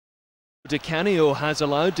Di Canio has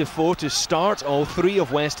allowed Defoe to start all three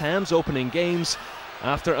of West Ham's opening games.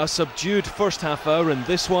 After a subdued first half hour in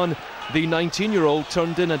this one, the 19-year-old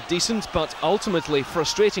turned in a decent but ultimately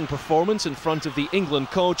frustrating performance in front of the England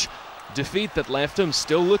coach. Defeat that left him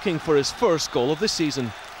still looking for his first goal of the season.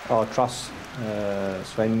 I trust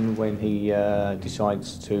Sven when he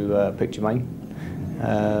decides to pick Jermaine.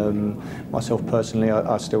 Myself personally,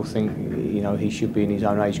 I still think he should be in his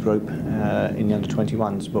own age group in the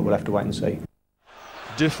under-21s, but we'll have to wait and see.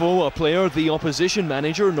 Defoe, a player the opposition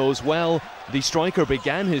manager knows well, the striker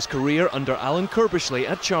began his career under Alan Curbishley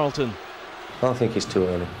at Charlton. I think it's too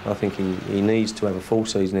early. I think he needs to have a full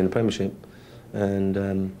season in the Premiership, and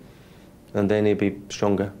then he'll be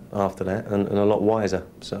stronger after that and a lot wiser.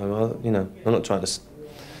 So I'm not trying to.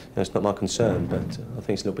 It's not my concern, but I think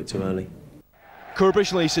it's a little bit too early.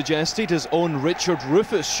 Curbishley suggested his own Richard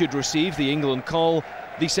Rufus should receive the England call.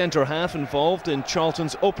 The centre-half involved in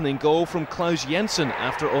Charlton's opening goal from Jensen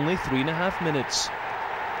after only 3.5 minutes.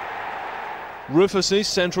 Rufus's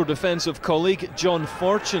central defensive colleague John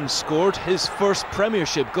Fortune scored his first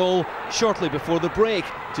Premiership goal shortly before the break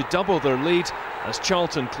to double their lead as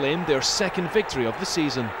Charlton claimed their second victory of the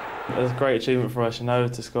season. It was a great achievement for us,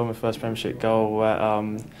 to score my first Premiership goal at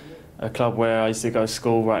a club where I used to go to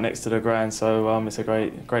school right next to the ground, so it's a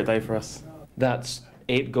great day for us. That's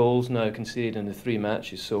 8 goals now conceded in the 3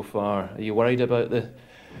 matches so far. Are you worried about the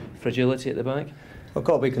fragility at the back? I've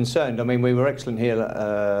got to be concerned. I mean, we were excellent here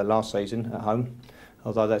last season at home,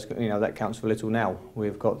 although that's that counts for little now.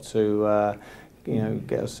 We've got to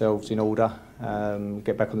get ourselves in order,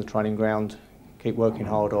 get back on the training ground, keep working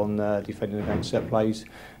hard on defending against set plays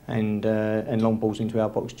and long balls into our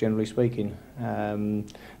box, generally speaking.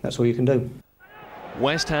 That's all you can do.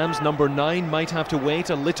 West Ham's number 9 might have to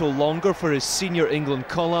wait a little longer for his senior England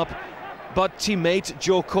call-up, but teammate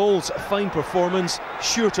Joe Cole's fine performance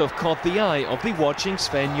sure to have caught the eye of the watching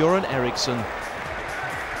Sven-Goran Eriksson.